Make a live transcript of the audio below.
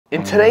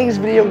In today's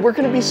video, we're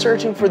gonna be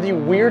searching for the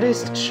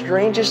weirdest,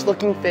 strangest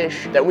looking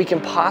fish that we can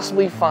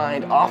possibly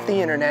find off the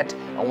internet,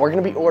 and we're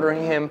gonna be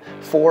ordering him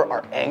for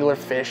our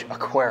anglerfish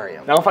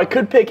aquarium. Now, if I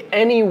could pick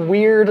any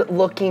weird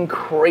looking,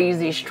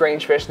 crazy,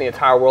 strange fish in the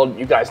entire world,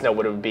 you guys know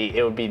what it would be.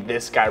 It would be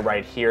this guy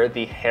right here,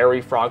 the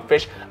hairy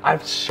frogfish.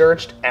 I've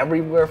searched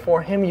everywhere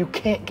for him. You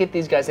can't get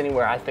these guys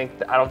anywhere. I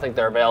don't think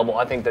they're available.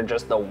 I think they're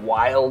just the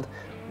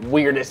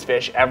weirdest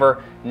fish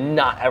ever,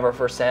 not ever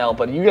for sale.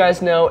 But you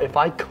guys know, if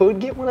I could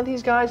get one of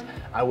these guys,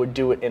 I would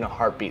do it in a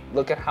heartbeat.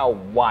 Look at how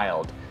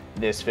wild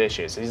this fish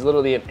is. He's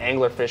literally an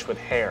anglerfish with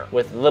hair,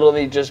 with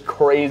literally just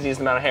craziest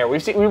amount of hair.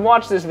 We've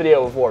watched this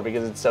video before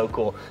because it's so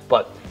cool.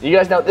 But you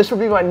guys know this would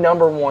be my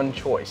 #1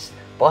 choice.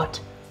 But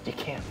you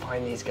can't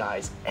find these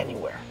guys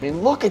anywhere. I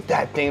mean, look at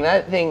that thing.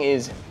 That thing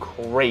is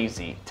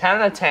crazy. 10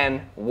 out of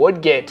 10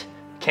 would get.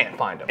 Can't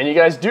find them. And you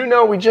guys do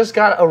know we just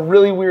got a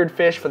really weird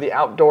fish for the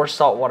outdoor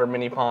saltwater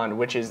mini pond,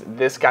 which is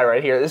this guy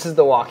right here. This is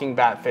the walking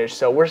batfish.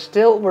 So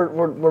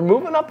we're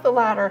moving up the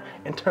ladder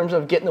in terms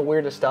of getting the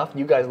weirdest stuff.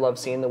 You guys love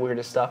seeing the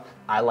weirdest stuff.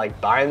 I like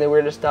buying the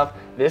weirdest stuff.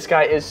 This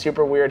guy is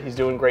super weird. He's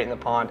doing great in the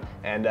pond,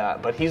 and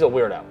but he's a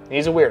weirdo.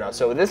 He's a weirdo.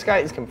 So this guy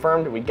is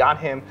confirmed. We got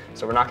him.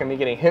 So we're not gonna be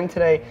getting him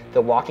today.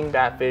 The walking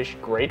batfish,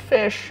 great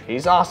fish.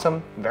 He's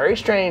awesome. Very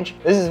strange.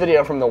 This is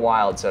video from the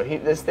wild. So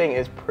this thing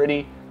is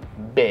pretty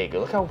big.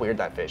 Look how weird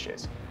that fish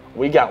is.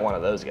 We got one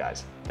of those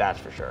guys, that's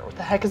for sure. What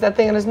the heck is that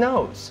thing on his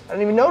nose? I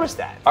didn't even notice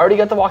that. Already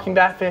got the walking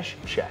batfish,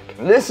 check.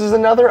 This is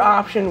another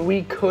option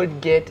we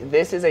could get.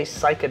 This is a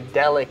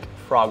psychedelic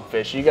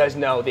frogfish. You guys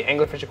know the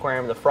anglerfish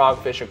aquarium, the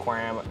frogfish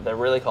aquarium, they're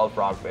really called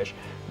frogfish.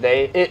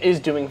 It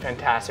is doing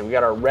fantastic. We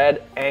got our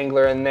red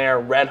angler in there,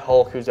 Red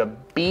Hulk, who's a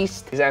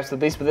beast. He's an absolute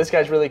beast, but this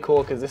guy's really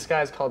cool because this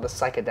guy's called the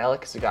psychedelic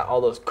because he got all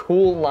those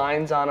cool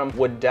lines on him.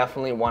 Would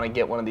definitely want to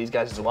get one of these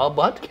guys as well,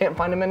 but can't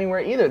find them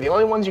anywhere either. The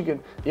only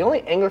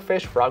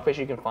anglerfish, frogfish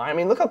you can find, I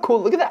mean, look how cool,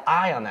 look at that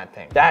eye on that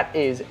thing. That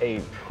is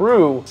a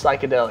true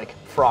psychedelic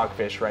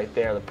frogfish right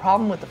there. The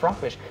problem with the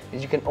frogfish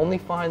is you can only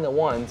find the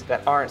ones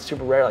that aren't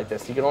super rare like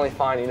this. You can only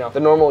find, you know, the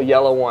normal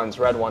yellow ones,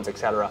 red ones,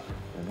 etc.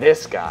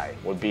 This guy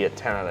would be a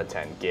 10 out of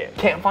 10 get.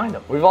 Can't find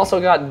them. We've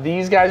also got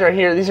these guys right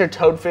here. These are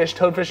toadfish.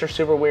 Toadfish are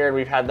super weird.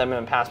 We've had them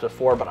in the past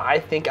before, but I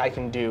think I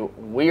can do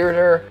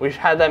weirder. We've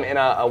had them in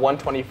a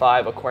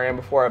 125 aquarium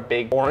before, a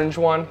big orange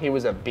one. He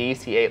was a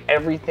beast. He ate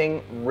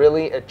everything.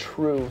 Really a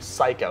true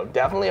psycho.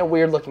 Definitely a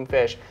weird looking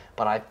fish,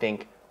 but I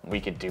think we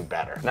could do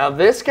better. Now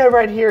this guy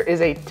right here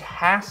is a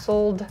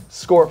tasseled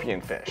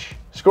scorpionfish.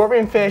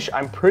 Scorpionfish,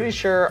 I'm pretty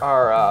sure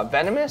are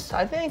venomous,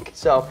 I think.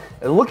 So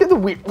look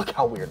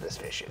how weird this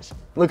fish is.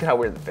 Look at how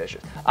weird the fish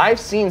is. I've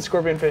seen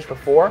scorpionfish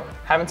before,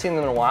 haven't seen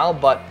them in a while,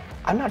 but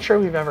I'm not sure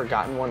we've ever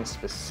gotten one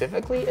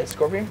specifically as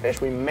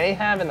scorpionfish. We may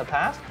have in the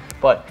past,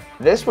 but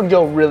this would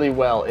go really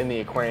well in the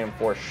aquarium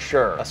for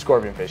sure. A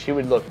scorpionfish, he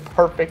would look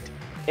perfect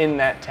in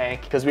that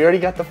tank because we already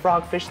got the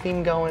frogfish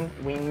theme going.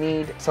 We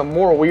need some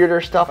more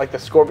weirder stuff, like the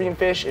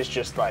scorpionfish is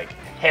just like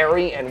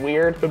hairy and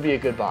weird. Would be a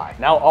good buy.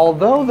 Now,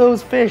 although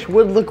those fish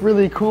would look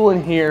really cool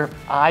in here,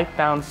 I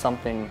found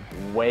something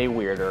way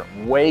weirder,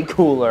 way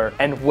cooler,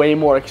 and way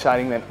more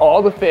exciting than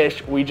all the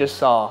fish we just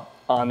saw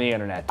on the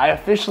internet. I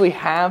officially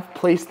have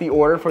placed the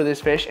order for this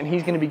fish, and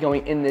he's gonna be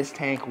going in this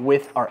tank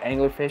with our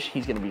anglerfish.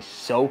 He's gonna be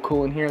so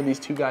cool in here. These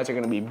two guys are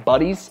gonna be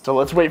buddies. So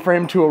let's wait for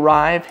him to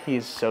arrive.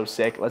 He's so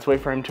sick. Let's wait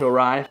for him to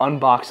arrive,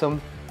 unbox him,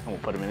 and we'll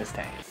put him in his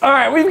tank. All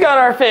right, we've got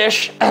our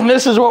fish, and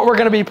this is what we're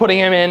gonna be putting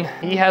him in.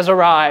 He has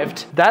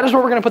arrived. That is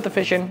what we're gonna put the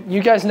fish in.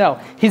 You guys know,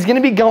 he's gonna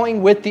be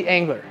going with the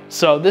angler.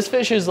 So this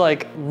fish is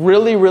like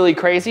really, really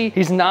crazy.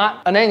 He's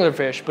not an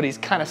anglerfish, but he's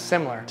kind of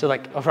similar to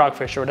like a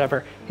frogfish or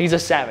whatever. He's a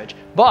savage.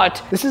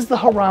 But this is the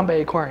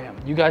Harambe aquarium.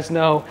 You guys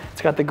know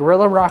it's got the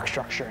gorilla rock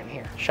structure in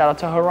here. Shout out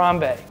to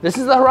Harambe. This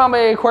is the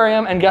Harambe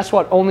aquarium, and guess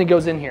what only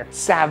goes in here?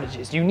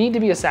 Savages. You need to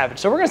be a savage.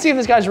 So we're gonna see if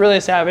this guy's really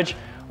a savage,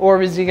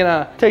 or is he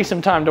gonna take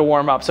some time to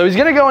warm up? So he's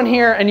gonna go in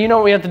here, and you know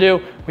what we have to do?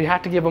 We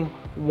have to give him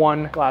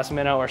one glass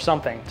minnow or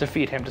something to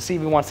feed him to see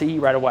if he wants to eat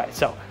right away.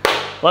 So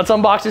let's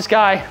unbox this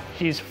guy.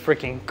 He's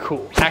freaking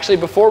cool. Actually,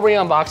 before we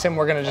unbox him,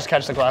 we're gonna just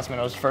catch the glass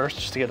minnows first,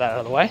 just to get that out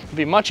of the way. It'd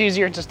be much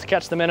easier just to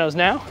catch the minnows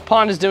now.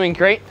 Pond is doing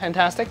great,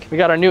 fantastic. We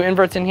got our new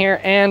inverts in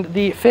here, and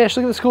the fish,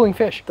 look at the schooling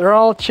fish. They're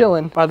all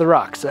chilling by the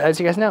rocks. So as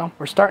you guys know,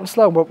 we're starting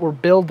slow, but we're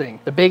building.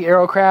 The big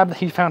arrow crab,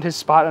 he found his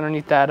spot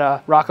underneath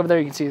that rock over there.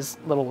 You can see his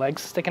little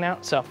legs sticking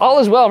out. So all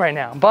is well right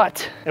now,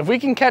 but if we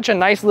can catch a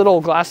nice little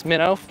glass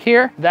minnow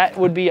here, that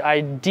would be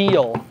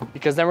ideal,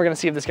 because then we're gonna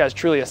see if this guy's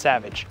truly a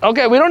savage.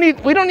 Okay, we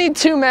don't need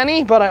too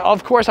many, but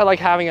of course I like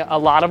having a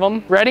lot of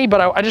them ready,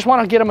 but I just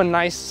want to get them a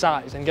nice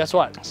size. And guess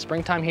what?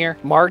 Springtime here,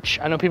 March.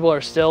 I know people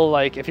are still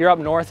like, if you're up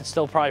north, it's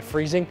still probably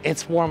freezing.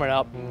 It's warming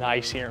up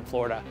nice here in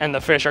Florida, and the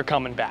fish are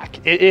coming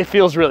back. It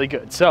feels really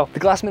good. So the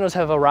glass minnows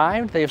have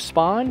arrived. They have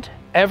spawned.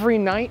 Every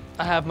night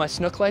I have my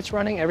snook lights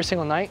running, every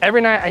single night. Every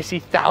night I see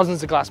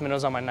thousands of glass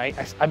minnows on my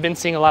night. I've been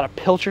seeing a lot of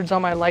pilchards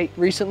on my light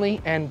recently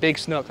and big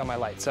snook on my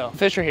light. So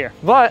fish are here,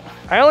 but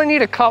I only need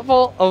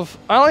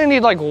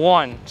like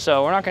one.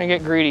 So we're not gonna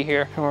get greedy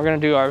here, and we're gonna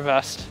do our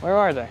best. Where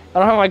are they? I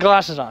don't have my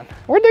glasses on.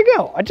 Where'd they he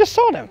go? I just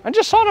saw them. I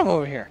just saw them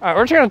over here. All right,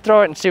 we're just gonna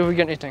throw it and see if we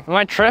get anything. Am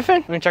I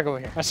tripping? Let me check over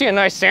here. I see a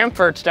nice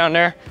sandperch down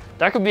there.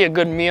 That could be a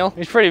good meal.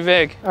 He's pretty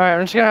big. All right,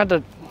 I'm just gonna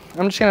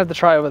have to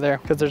try over there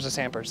because there's a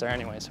sandperch there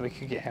anyway, so we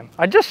could get him.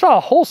 I just saw a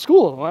whole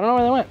school of them. I don't know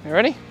where they went. You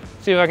ready?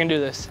 See if I can do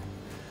this.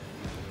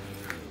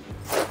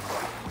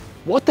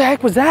 What the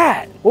heck was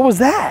that? What was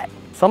that?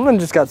 Something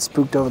just got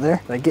spooked over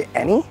there. Did I get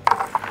any?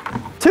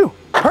 2.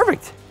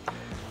 Perfect.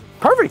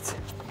 Perfect.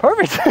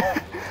 Perfect.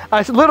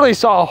 I literally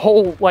saw a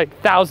whole like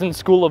 1,000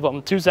 school of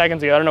them 2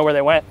 seconds ago. I don't know where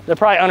they went. They're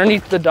probably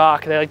underneath the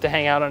dock. They like to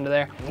hang out under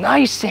there.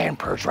 Nice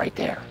sandperch right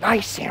there.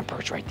 Nice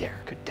sandperch right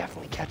there. Could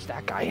definitely catch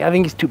that guy. I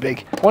think he's too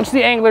big. Once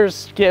the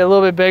anglers get a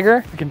little bit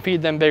bigger, we can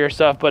feed them bigger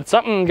stuff, but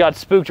something got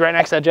spooked right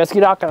next to that jet ski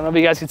dock. I don't know if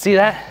you guys could see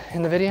that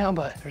in the video,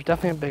 but there's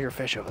definitely a bigger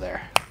fish over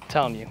there.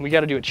 Telling you, we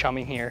got to do a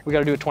chumming here. We got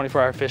to do a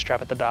 24-hour fish trap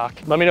at the dock.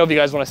 Let me know if you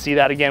guys want to see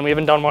that again. We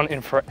haven't done one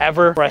in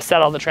forever where I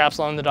set all the traps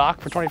along the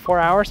dock for 24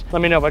 hours.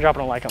 Let me know by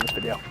dropping a like on this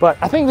video. But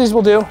I think these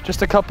will do.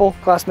 Just a couple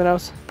glass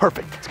minnows.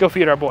 Perfect. Let's go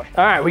feed our boy.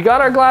 All right, we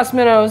got our glass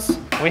minnows.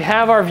 We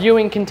have our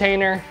viewing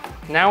container.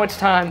 Now it's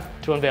time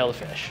to unveil the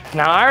fish.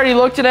 Now I already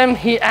looked at him.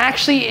 He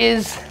actually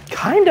is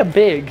kind of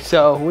big,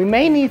 so we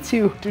may need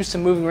to do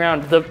some moving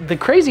around. The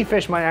crazy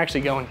fish might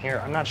actually go in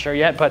here. I'm not sure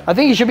yet, but I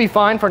think he should be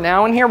fine for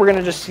now in here. We're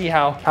gonna just see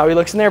how he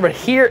looks in there, but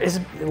here is,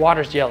 the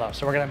water's yellow,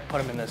 so we're gonna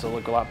put him in this, it'll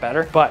look a lot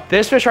better. But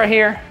this fish right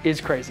here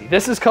is crazy.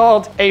 This is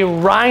called a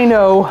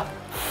rhino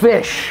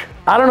fish.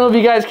 I don't know if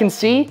you guys can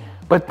see,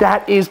 but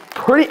that is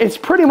it's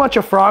pretty much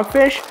a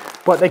frogfish,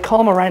 but they call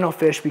him a rhino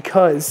fish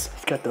because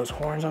he's got those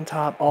horns on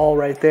top, all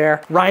right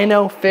there.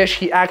 Rhino fish,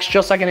 he acts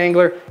just like an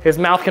angler. His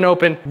mouth can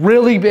open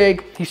really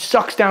big. He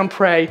sucks down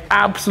prey,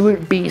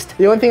 absolute beast.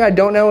 The only thing I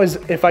don't know is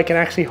if I can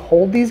actually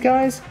hold these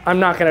guys. I'm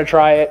not gonna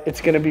try it. It's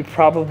gonna be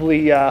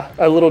probably a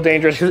little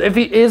dangerous because if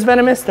he is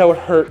venomous, that would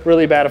hurt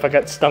really bad if I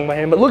got stung by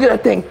him. But look at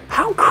that thing.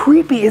 How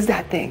creepy is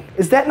that thing?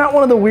 Is that not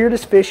one of the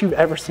weirdest fish you've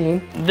ever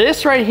seen?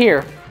 This right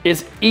here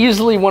is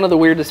easily one of the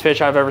weirdest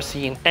fish I've ever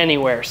seen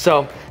anywhere.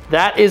 So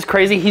that is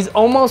crazy. He's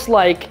almost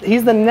like,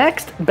 he's the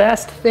next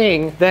best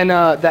thing than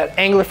that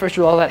anglerfish with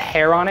all that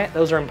hair on it.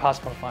 Those are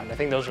impossible to find. I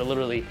think those are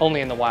literally only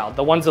in the wild.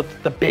 The ones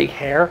with the big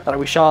hair that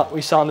we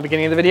saw in the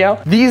beginning of the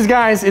video. These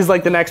guys is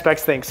like the next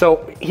best thing.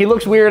 So he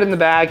looks weird in the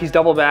bag. He's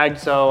double bagged,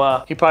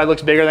 so he probably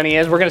looks bigger than he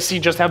is. We're gonna see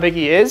just how big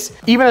he is.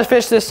 Even a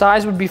fish this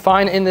size would be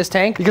fine in this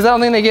tank because I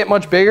don't think they get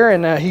much bigger,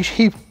 and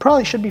he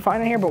probably should be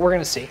fine in here, but we're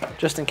gonna see,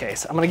 just in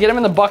case. I'm gonna get him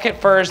in the bucket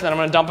first, then I'm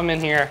gonna dump him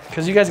in here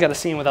because you guys gotta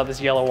see him without this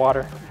yellow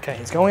water. Okay,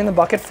 he's going in the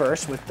bucket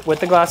first with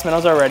the glass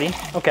minnows already.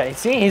 Okay,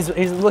 see, he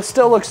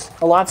still looks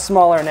a lot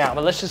smaller now,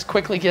 but let's just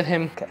quickly get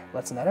him. Okay,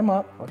 let's net him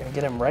up. We're gonna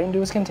get him right into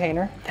his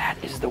container. That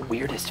is the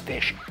weirdest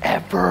fish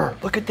ever.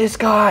 Look at this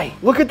guy.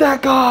 Look at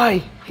that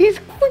guy. He's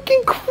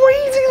freaking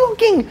crazy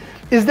looking.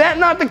 Is that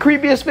not the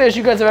creepiest fish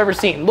you guys have ever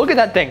seen? Look at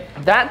that thing.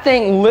 That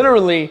thing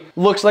literally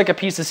looks like a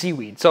piece of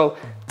seaweed. So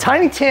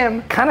Tiny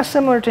Tim, kind of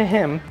similar to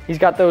him. He's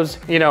got those,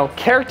 you know,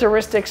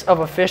 characteristics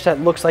of a fish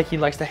that looks like he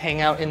likes to hang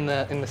out in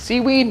the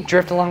seaweed,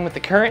 drift along with the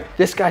current.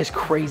 This guy's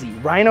crazy.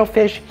 Rhino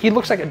fish, he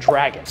looks like a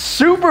dragon.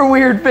 Super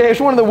weird fish,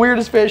 one of the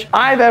weirdest fish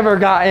I've ever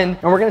gotten.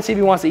 And we're gonna see if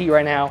he wants to eat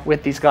right now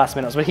with these glass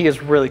minnows, but he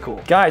is really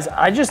cool. Guys,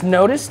 I just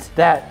noticed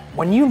that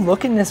when you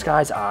look in this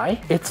guy's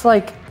eye, it's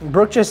like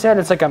Brooke just said,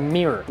 it's like a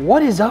mirror.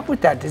 What is up with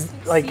that?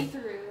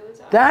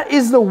 That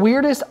is the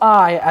weirdest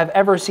eye I've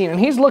ever seen, and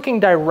he's looking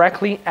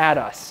directly at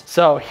us.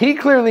 So he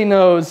clearly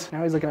knows.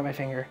 Now he's looking at my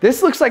finger.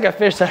 This looks like a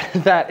fish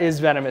that is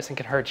venomous and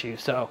can hurt you,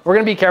 so we're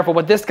gonna be careful,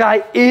 but this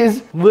guy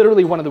is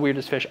literally one of the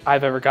weirdest fish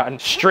I've ever gotten.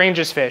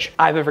 Strangest fish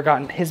I've ever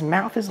gotten. His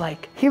mouth is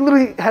like, he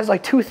literally has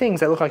like 2 things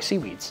that look like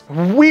seaweeds.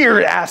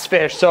 Weird ass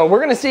fish. So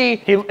we're gonna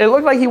see, it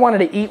looked like he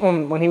wanted to eat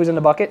when he was in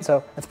the bucket,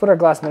 so let's put our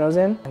glass minnows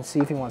in and see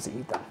if he wants to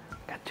eat them.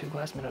 Got 2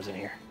 glass minnows in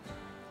here.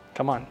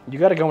 Come on, you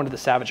gotta go into the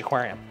savage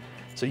aquarium.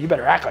 So you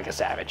better act like a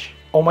savage.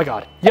 Oh my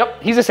God.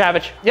 Yep, he's a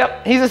savage.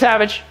 Yep, he's a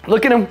savage.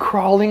 Look at him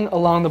crawling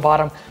along the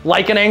bottom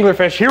like an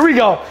anglerfish. Here we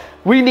go.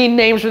 We need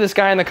names for this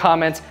guy in the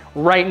comments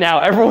right now.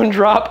 Everyone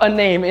drop a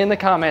name in the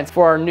comments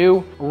for our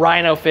new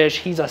rhino fish.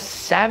 He's a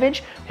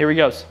savage. Here he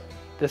goes.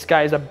 This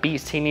guy is a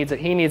beast. He needs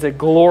a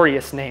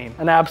glorious name,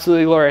 an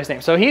absolutely glorious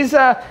name. So he's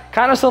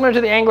kind of similar to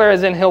the angler,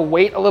 as in he'll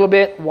wait a little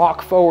bit,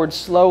 walk forward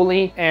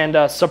slowly,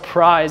 and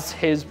surprise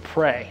his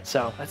prey.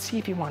 So let's see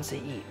if he wants to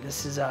eat.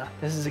 This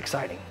is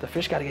exciting. The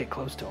fish got to get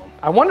close to him.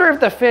 I wonder if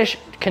the fish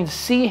can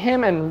see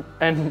him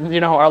and you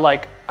know, are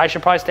like, I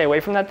should probably stay away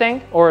from that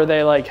thing, or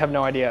they like have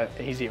no idea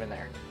he's even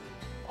there.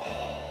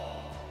 Oh.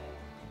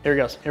 Here he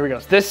goes. Here he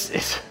goes. This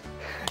is.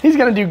 He's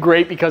gonna do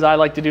great because I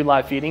like to do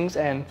live feedings,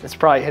 and it's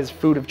probably his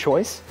food of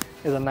choice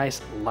is a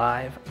nice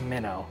live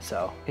minnow.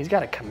 So he's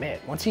gotta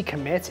commit. Once he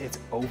commits, it's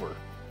over.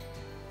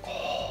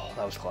 Oh,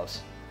 that was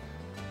close.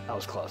 That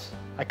was close.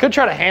 I could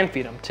try to hand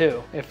feed him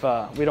too. If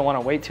we don't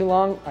wanna wait too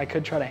long, I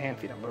could try to hand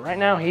feed him. But right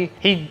now,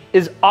 he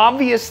is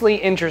obviously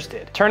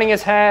interested. Turning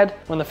his head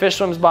when the fish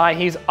swims by,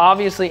 he's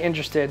obviously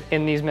interested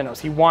in these minnows.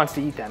 He wants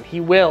to eat them. He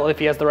will if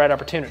he has the right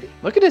opportunity.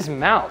 Look at his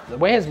mouth. The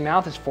way his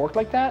mouth is forked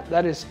like that,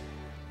 that is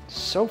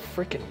so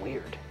freaking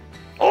weird.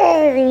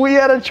 Oh, he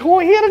had a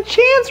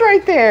chance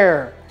right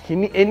there.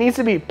 It needs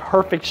to be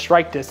perfect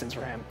strike distance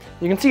for him.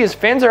 You can see his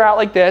fins are out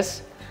like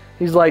this.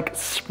 He's like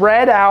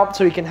spread out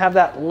so he can have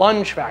that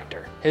lunge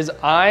factor. His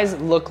eyes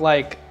look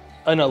like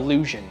an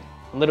illusion,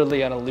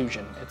 literally an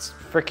illusion. It's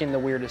freaking the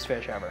weirdest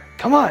fish ever.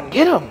 Come on,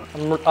 get him.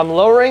 I'm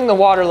lowering the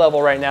water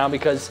level right now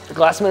because the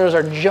glass minnows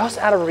are just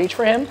out of reach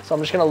for him. So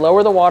I'm just gonna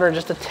lower the water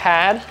just a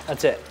tad.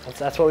 That's it,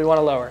 that's what we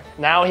wanna lower.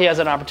 Now he has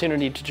an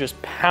opportunity to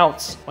just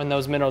pounce when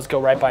those minnows go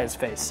right by his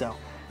face. So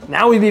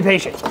now we be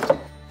patient.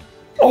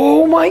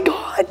 Oh my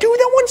God, dude,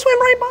 that one swam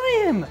right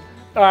by him.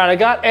 All right, I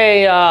got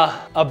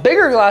a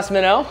bigger glass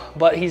minnow,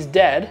 but he's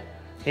dead.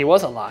 He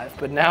was alive,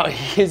 but now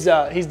he's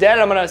dead.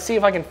 I'm gonna see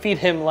if I can feed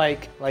him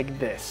like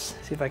this.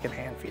 See if I can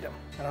hand feed him.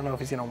 I don't know if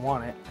he's gonna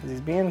want it, because he's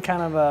being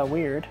kind of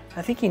weird.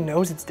 I think he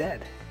knows it's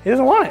dead. He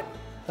doesn't want it.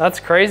 That's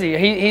crazy.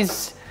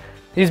 He's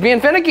being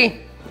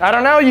finicky. I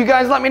don't know, you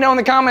guys let me know in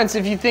the comments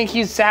if you think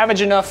he's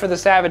savage enough for the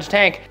savage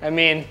tank. I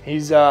mean,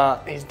 he's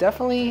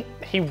definitely,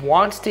 he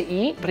wants to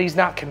eat, but he's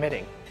not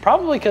committing.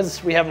 Probably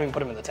because we haven't even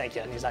put him in the tank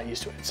yet and he's not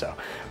used to it, so.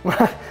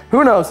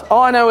 Who knows?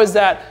 All I know is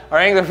that our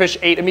anglerfish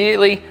ate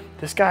immediately.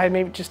 This guy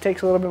maybe just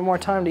takes a little bit more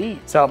time to eat.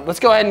 So let's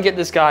go ahead and get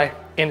this guy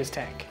in his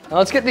tank. Now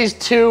let's get these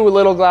two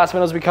little glass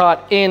minnows we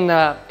caught in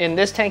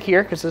this tank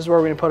here, because this is where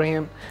we're gonna put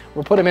him.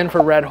 We'll put him in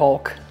for Red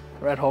Hulk.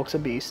 Red Hulk's a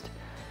beast.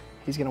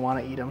 He's gonna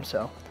wanna eat them,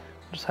 so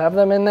just have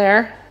them in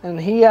there. And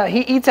he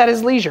eats at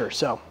his leisure,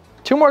 so.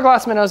 2 more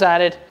glass minnows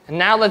added. And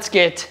now let's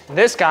get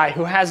this guy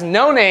who has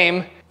no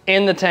name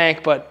in the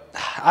tank, but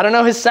I don't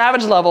know his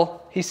savage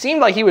level. He seemed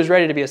like he was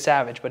ready to be a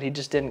savage, but he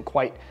just didn't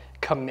quite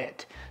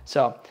commit.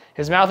 So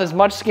his mouth is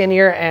much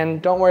skinnier,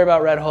 and don't worry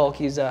about Red Hulk.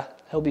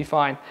 He'll be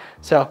fine.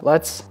 So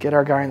let's get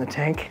our guy in the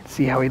tank,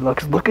 see how he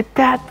looks. Look at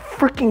that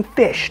freaking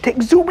fish.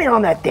 Zoom in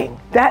on that thing.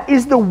 That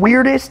is the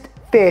weirdest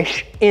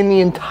fish in the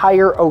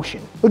entire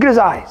ocean. Look at his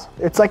eyes.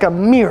 It's like a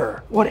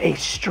mirror. What a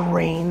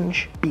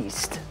strange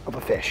beast of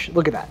a fish.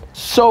 Look at that.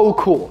 So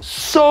cool.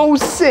 So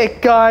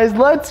sick, guys.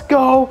 Let's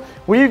go.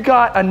 We've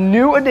got a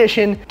new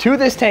addition to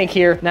this tank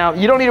here. Now,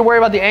 you don't need to worry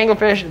about the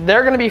anglerfish.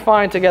 They're gonna be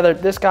fine together.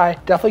 This guy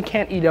definitely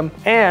can't eat them.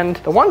 And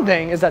the one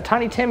thing is that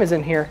Tiny Tim is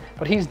in here,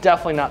 but he's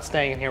definitely not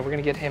staying in here. We're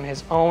gonna get him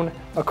his own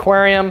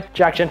aquarium.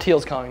 Jack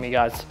Gentile's calling me,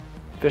 guys.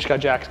 Fish Guy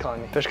Jack's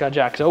calling me. Fish Guy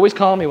Jack's always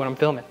calling me when I'm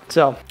filming.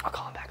 So I'll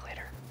call him back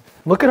later.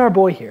 Look at our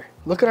boy here.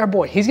 Look at our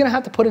boy. He's gonna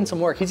have to put in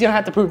some work. He's gonna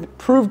have to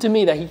prove to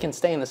me that he can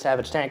stay in the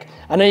savage tank.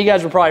 I know you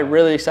guys were probably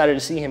really excited to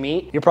see him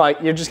eat.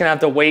 You're just gonna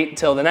have to wait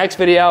till the next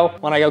video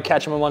when I go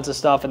catch him a bunch of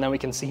stuff, and then we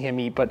can see him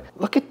eat. But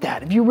look at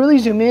that. If you really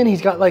zoom in,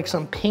 he's got like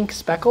some pink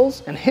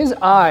speckles, and his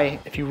eye,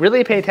 if you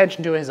really pay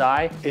attention to his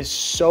eye, is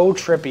so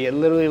trippy. It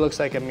literally looks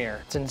like a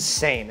mirror. It's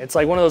insane. It's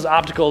like one of those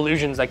optical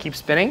illusions that keep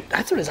spinning.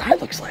 That's what his eye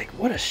looks like.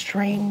 What a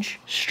strange,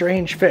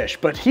 strange fish.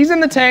 But he's in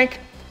the tank.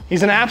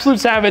 He's an absolute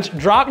savage.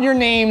 Drop your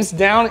names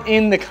down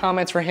in the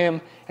comments for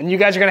him, and you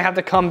guys are gonna have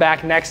to come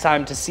back next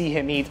time to see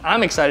him eat.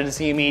 I'm excited to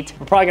see him eat.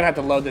 We're probably gonna have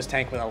to load this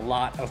tank with a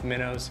lot of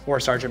minnows or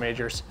Sergeant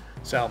Majors.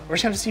 So we're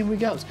just gonna see where he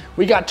goes.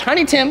 We got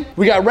Tiny Tim,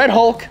 we got Red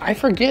Hulk. I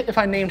forget if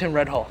I named him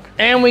Red Hulk.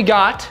 And we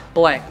got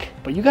Blank.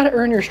 But you gotta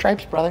earn your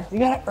stripes, brother. You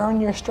gotta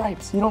earn your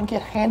stripes. You don't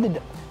get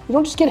handed, you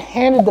don't just get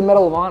handed the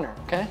Medal of Honor,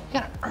 okay? You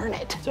gotta earn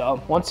it.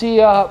 So once he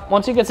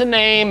gets a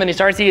name and he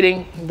starts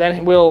eating,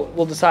 then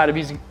we'll decide if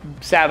he's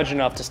savage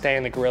enough to stay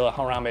in the gorilla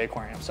Harambe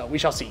aquarium. So we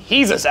shall see.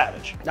 He's a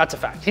savage. That's a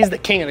fact. He's the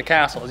king of the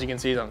castle, as you can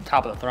see. He's on the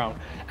top of the throne.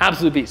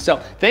 Absolute beast. So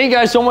thank you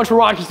guys so much for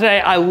watching today.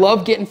 I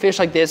love getting fish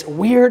like this.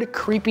 Weird,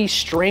 creepy,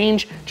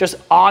 strange, just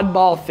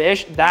oddball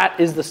fish. That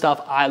is the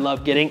stuff I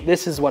love getting.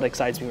 This is what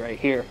excites me right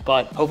here.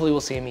 But hopefully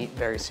we'll see him eat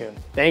very soon.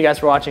 Thank you guys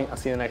for watching. I'll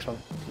see you in the next one.